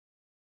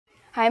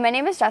Hi, my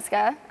name is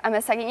Jessica. I'm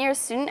a second-year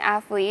student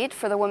athlete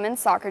for the women's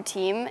soccer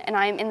team, and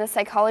I'm in the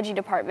psychology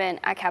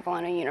department at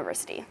Capilano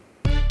University.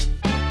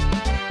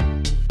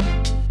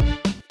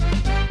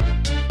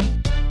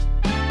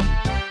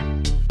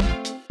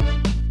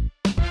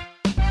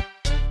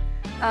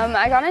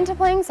 I got into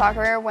playing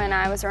soccer when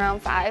I was around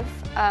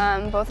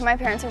 5. Both of my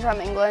parents are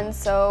from England,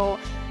 so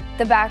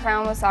the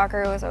background with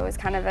soccer was always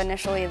kind of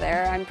initially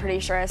there. I'm pretty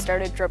sure I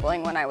started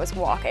dribbling when I was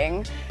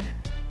walking.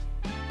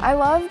 I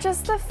love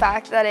just the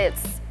fact that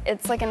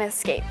it's like an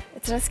escape.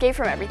 It's an escape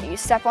from everything. You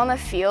step on the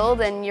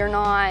field and you're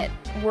not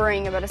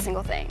worrying about a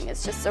single thing.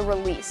 It's just a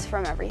release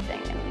from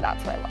everything, and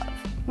that's what I love.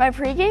 My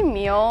pregame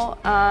meal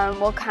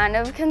will kind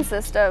of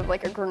consist of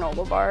like a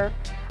granola bar.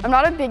 I'm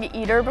not a big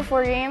eater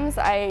before games.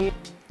 I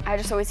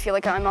just always feel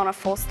like I'm on a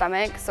full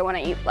stomach, so when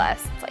I eat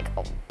less, it's like,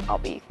 oh, I'll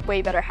be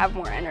way better, have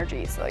more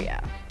energy, so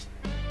yeah.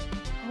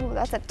 Oh,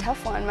 that's a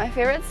tough one. My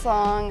favorite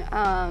song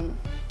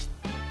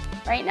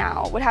right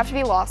now would have to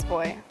be Lost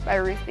Boy by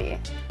Ruth B.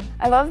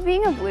 I love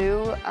being a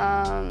Blue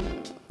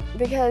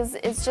because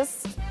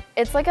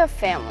it's like a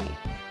family.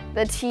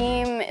 The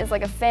team is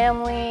like a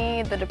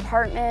family, the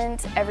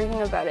department,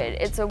 everything about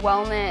it. It's a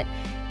well-knit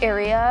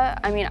area.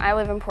 I mean, I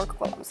live in Port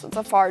Coquitlam, so it's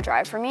a far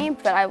drive for me,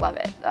 but I love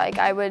it. Like,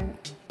 I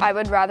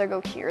would rather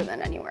go here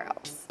than anywhere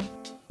else.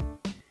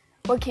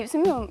 What keeps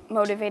me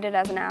motivated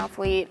as an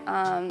athlete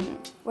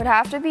would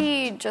have to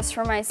be just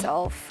for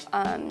myself,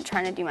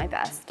 trying to do my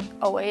best,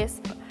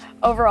 always.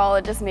 Overall,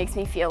 it just makes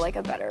me feel like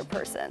a better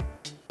person.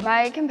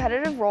 My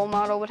competitive role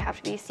model would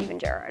have to be Steven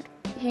Gerrard.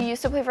 He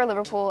used to play for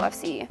Liverpool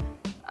FC,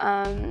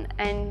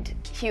 and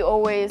he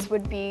always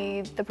would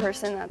be the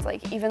person that's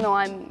like, even though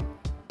I'm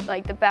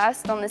like the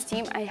best on this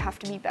team, I have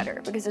to be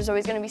better, because there's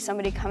always going to be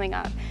somebody coming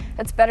up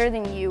that's better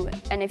than you,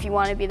 and if you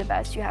want to be the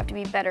best, you have to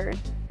be better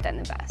than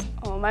the best.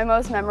 Oh, my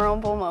most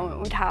memorable moment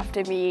would have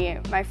to be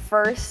my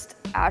first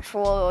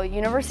actual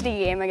university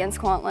game against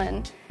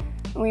Kwantlen.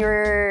 We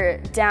were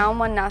down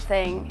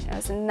 1-0, it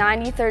was the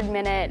 93rd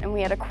minute, and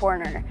we had a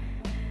corner.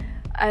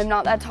 I'm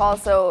not that tall,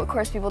 so of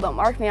course people don't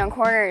mark me on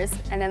corners,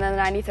 and in the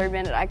 93rd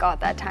minute I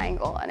got that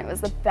triangle, and it was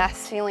the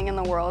best feeling in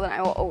the world, and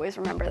I will always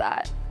remember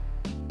that.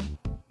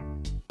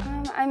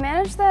 I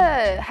manage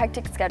the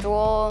hectic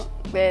schedule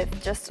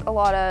with just it's a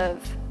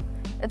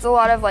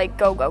lot of like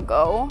go, go,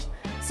 go.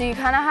 So you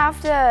kind of have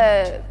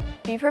to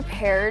be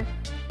prepared.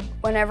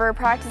 Whenever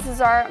practices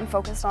are, I'm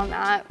focused on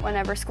that.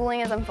 Whenever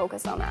schooling is, I'm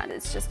focused on that.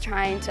 It's just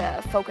trying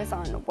to focus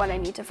on what I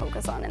need to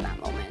focus on in that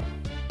moment.